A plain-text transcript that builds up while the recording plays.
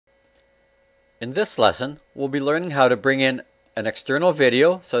In this lesson, we'll be learning how to bring in an external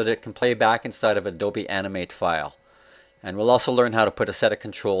video so that it can play back inside of Adobe Animate file. And we'll also learn how to put a set of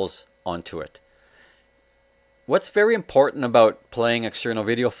controls onto it. What's very important about playing external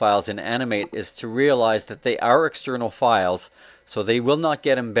video files in Animate is to realize that they are external files, so they will not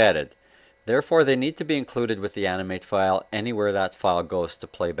get embedded. Therefore, they need to be included with the Animate file anywhere that file goes to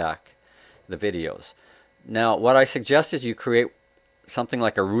play back the videos. Now, what I suggest is you create something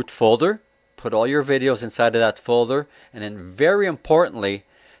like a root folder, put all your videos inside of that folder, and then very importantly,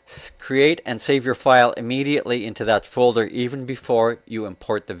 create and save your file immediately into that folder even before you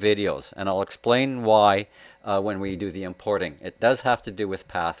import the videos. And I'll explain why when we do the importing. It does have to do with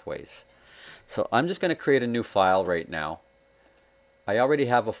pathways. So I'm just going to create a new file right now. I already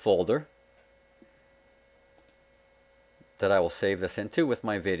have a folder that I will save this into with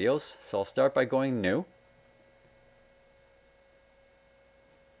my videos. So I'll start by going new.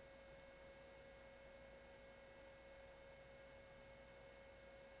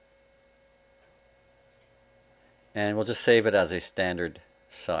 And we'll just save it as a standard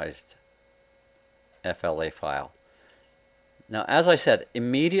sized FLA file. Now, as I said,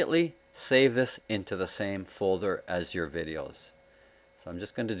 immediately save this into the same folder as your videos. So I'm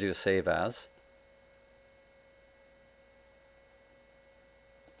just going to do save as.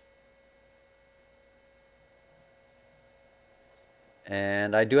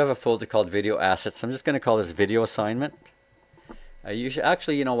 And I do have a folder called video assets. So I'm just going to call this video assignment. You should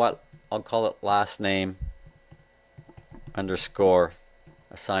actually, you know what? I'll call it last name underscore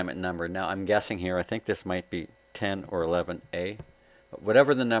assignment number. Now I'm guessing here, I think this might be 10 or 11A. But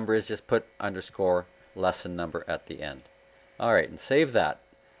whatever the number is, just put underscore lesson number at the end. Alright, and save that.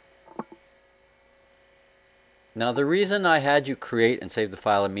 Now the reason I had you create and save the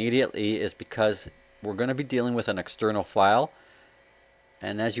file immediately is because we're going to be dealing with an external file.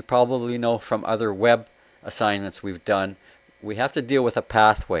 And as you probably know from other web assignments we've done, we have to deal with a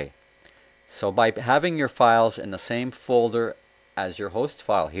pathway. So by having your files in the same folder as your host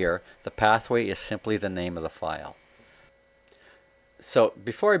file here, the pathway is simply the name of the file. So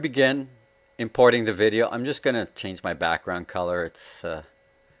before I begin importing the video, I'm just going to change my background color. It's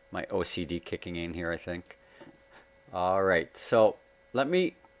my OCD kicking in here, I think. Alright, so let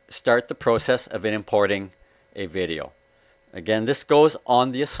me start the process of importing a video. Again, this goes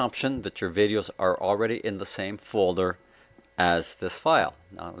on the assumption that your videos are already in the same folder as this file.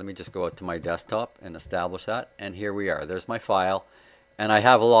 Now let me just go out to my desktop and establish that, and here we are. There's my file, and I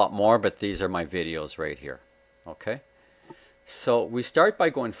have a lot more, but these are my videos right here. Okay, so we start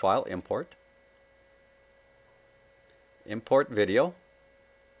by going File, Import, Import Video,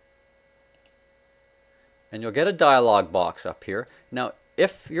 and you'll get a dialog box up here. Now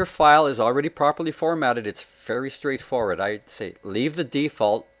if your file is already properly formatted, it's very straightforward. I'd say leave the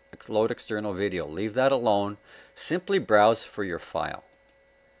default load external video. Leave that alone. Simply browse for your file.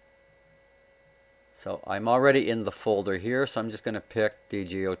 So I'm already in the folder here, so I'm just going to pick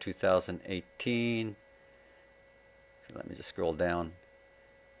DJO 2018. Let me just scroll down.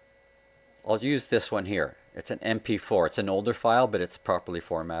 I'll use this one here. It's an MP4. It's an older file, but it's properly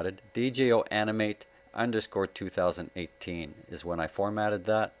formatted. DJO Animate underscore 2018 is when I formatted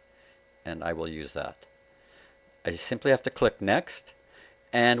that, and I will use that. I just simply have to click Next.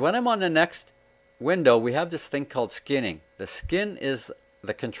 And when I'm on the next window, we have this thing called skinning. The skin is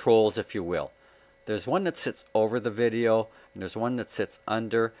the controls, if you will. There's one that sits over the video, and there's one that sits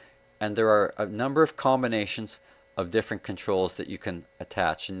under, and there are a number of combinations of different controls that you can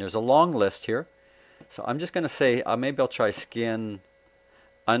attach. And there's a long list here. So I'm just going to say, maybe I'll try skin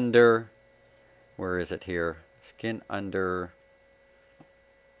under, where is it here? Skin under,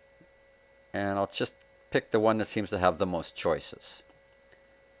 and I'll just pick the one that seems to have the most choices.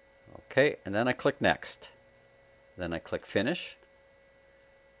 Okay, and then I click Next. Then I click Finish.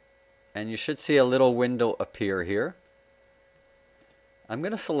 And you should see a little window appear here. I'm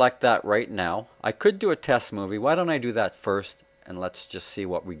going to select that right now. I could do a test movie. Why don't I do that first, and let's just see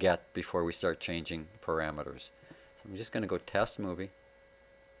what we get before we start changing parameters. So I'm just going to go Test Movie.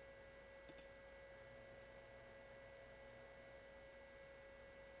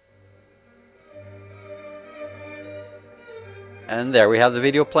 And there we have the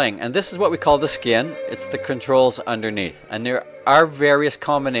video playing. And this is what we call the skin. It's the controls underneath. And there are various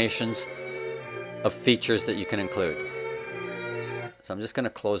combinations of features that you can include. So I'm just going to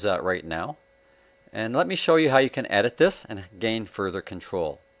close that right now. And let me show you how you can edit this and gain further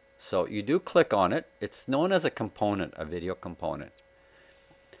control. So you do click on it. It's known as a component, a video component.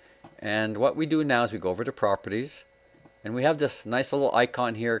 And what we do now is we go over to Properties. And we have this nice little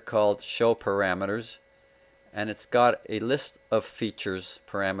icon here called Show Parameters. And it's got a list of features,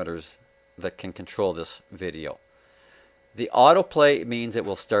 parameters that can control this video. The autoplay means it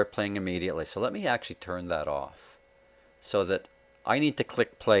will start playing immediately. So let me actually turn that off so that I need to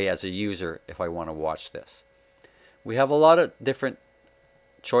click play as a user if I want to watch this. We have a lot of different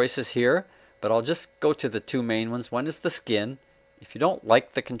choices here, but I'll just go to the two main ones. One is the skin. If you don't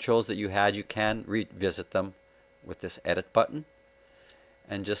like the controls that you had, you can revisit them with this edit button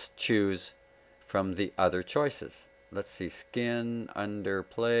and just choose from the other choices. Let's see, skin under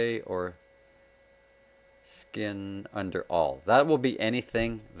play or skin under all. That will be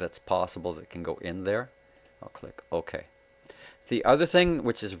anything that's possible that can go in there. I'll click OK. The other thing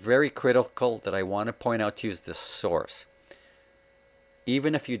which is very critical that I want to point out to you is this source.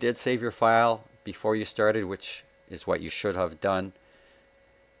 Even if you did save your file before you started, which is what you should have done,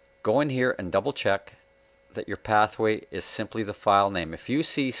 go in here and double check that your pathway is simply the file name. If you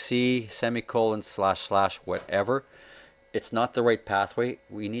see C semicolon / whatever, it's not the right pathway.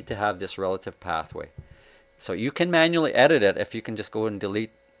 We need to have this relative pathway. So you can manually edit it if you can just go and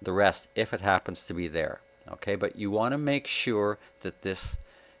delete the rest if it happens to be there. Okay, but you want to make sure that this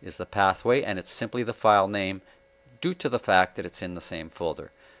is the pathway and it's simply the file name due to the fact that it's in the same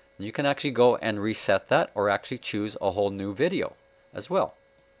folder. You can actually go and reset that or actually choose a whole new video as well.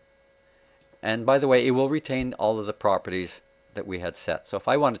 And by the way, it will retain all of the properties that we had set. So if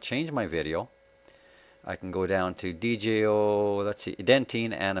I want to change my video, I can go down to DJO, let's see,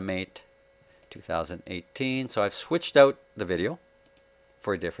 Dentine Animate 2018. So I've switched out the video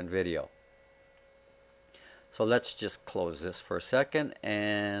for a different video. So let's just close this for a second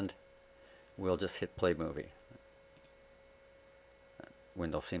and we'll just hit play movie.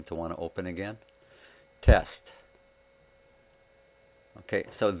 Window seemed to want to open again. Test. Okay,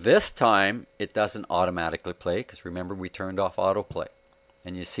 so this time it doesn't automatically play because remember we turned off autoplay.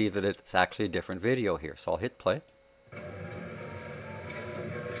 And you see that it's actually a different video here. So I'll hit play.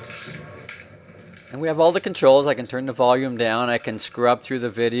 And we have all the controls. I can turn the volume down. I can scrub through the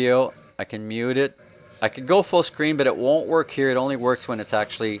video. I can mute it. I could go full screen, but it won't work here. It only works when it's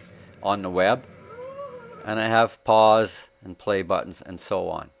actually on the web. And I have pause and play buttons and so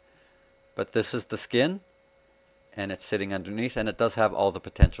on. But this is the skin. And it's sitting underneath. And it does have all the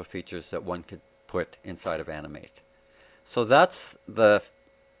potential features that one could put inside of Animate. So that's the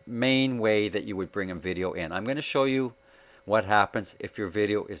main way that you would bring a video in. I'm going to show you what happens if your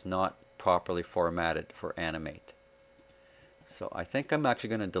video is not properly formatted for Animate. So I think I'm actually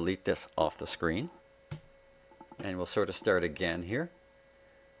going to delete this off the screen. And we'll sort of start again here.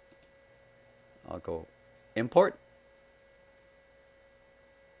 I'll go import.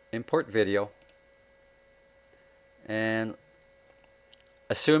 Import video. And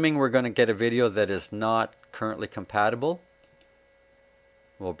assuming we're going to get a video that is not currently compatible,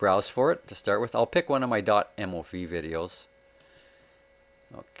 we'll browse for it to start with. I'll pick one of my .mov videos.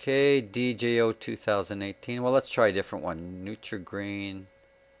 Okay, DJO 2018. Well, let's try a different one. Nutrigreen.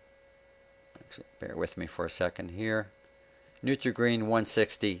 Actually, bear with me for a second here. Nutrigreen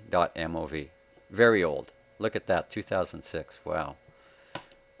 160.mov. Very old. Look at that, 2006. Wow.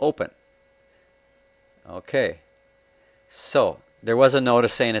 Open. Okay. So, there was a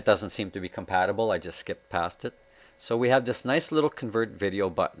notice saying it doesn't seem to be compatible. I just skipped past it. So we have this nice little convert video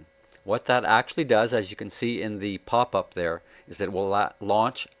button. What that actually does, as you can see in the pop-up there, is that it will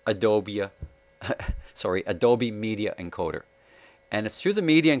launch Adobe Media Encoder. And it's through the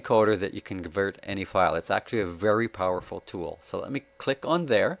Media Encoder that you can convert any file. It's actually a very powerful tool. So let me click on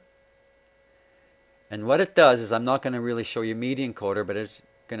there. And what it does is, I'm not going to really show you Media Encoder, but it's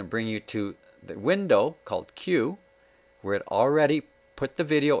going to bring you to the window called Q, where it already put the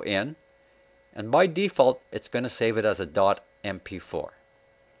video in. And by default, it's going to save it as a .mp4.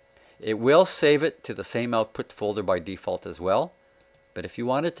 It will save it to the same output folder by default as well. But if you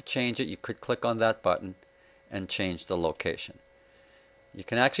wanted to change it, you could click on that button and change the location. You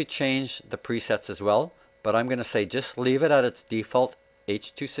can actually change the presets as well, but I'm going to say just leave it at its default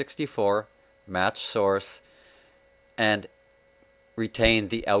H.264, match source, and retain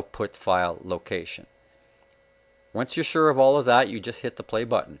the output file location. Once you're sure of all of that, you just hit the play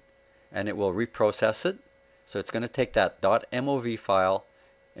button and it will reprocess it. So it's going to take that .mov file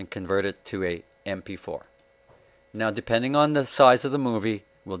and convert it to a MP4. Now, depending on the size of the movie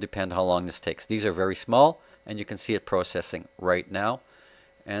will depend how long this takes. These are very small and you can see it processing right now.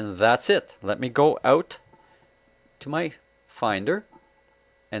 And that's it. Let me go out to my Finder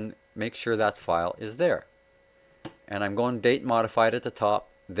and make sure that file is there. And I'm going date modified at the top.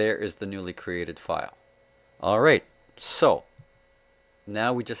 There is the newly created file. Alright, so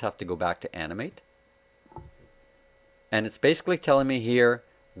now we just have to go back to Animate. And it's basically telling me here,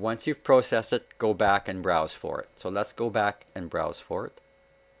 once you've processed it, go back and browse for it. So let's go back and browse for it.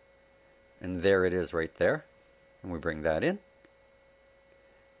 And there it is right there. And we bring that in.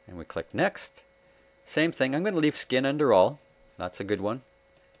 And we click next. Same thing. I'm going to leave skin under all. That's a good one.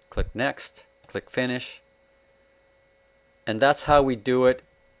 Click next. Click finish. And that's how we do it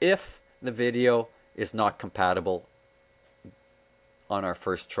if the video is not compatible on our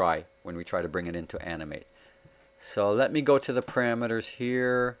first try when we try to bring it into Animate. So let me go to the parameters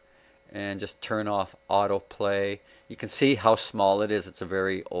here and just turn off autoplay. You can see how small it is. It's a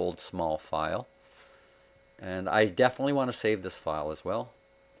very old small file. And I definitely want to save this file as well.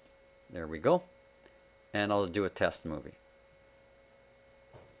 There we go. And I'll do a test movie.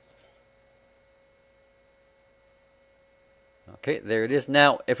 Okay, there it is.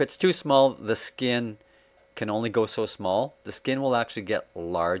 Now, if it's too small, the skin can only go so small. The skin will actually get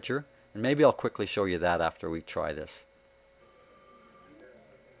larger. And maybe I'll quickly show you that after we try this.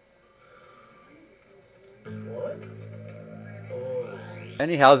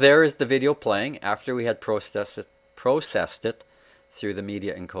 Anyhow, there is the video playing after we had processed it through the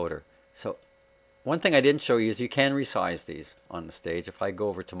media encoder. So one thing I didn't show you is you can resize these on the stage. If I go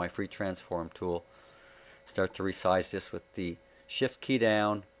over to my free transform tool, start to resize this with the shift key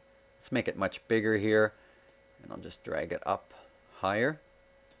down. Let's make it much bigger here. And I'll just drag it up higher.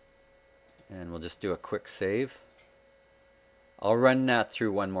 And we'll just do a quick save. I'll run that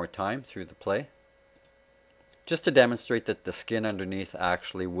through one more time through the play, just to demonstrate that the skin underneath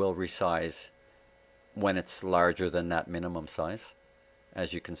actually will resize when it's larger than that minimum size,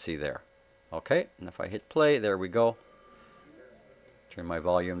 as you can see there. Okay, and if I hit play, there we go. Turn my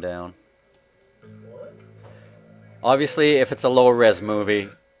volume down. Obviously, if it's a low res movie,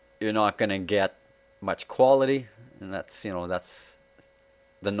 you're not going to get much quality, and that's, you know, that's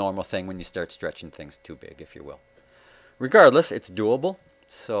the normal thing when you start stretching things too big, if you will. Regardless, it's doable.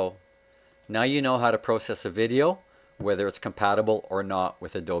 So now you know how to process a video, whether it's compatible or not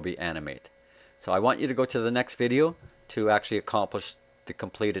with Adobe Animate. So I want you to go to the next video to actually accomplish the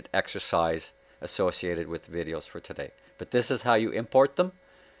completed exercise associated with videos for today. But this is how you import them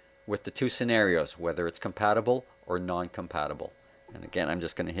with the two scenarios, whether it's compatible or non-compatible. And again, I'm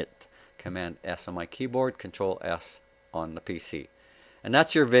just going to hit Command S on my keyboard, Control S on the PC. And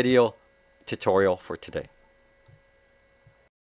that's your video tutorial for today.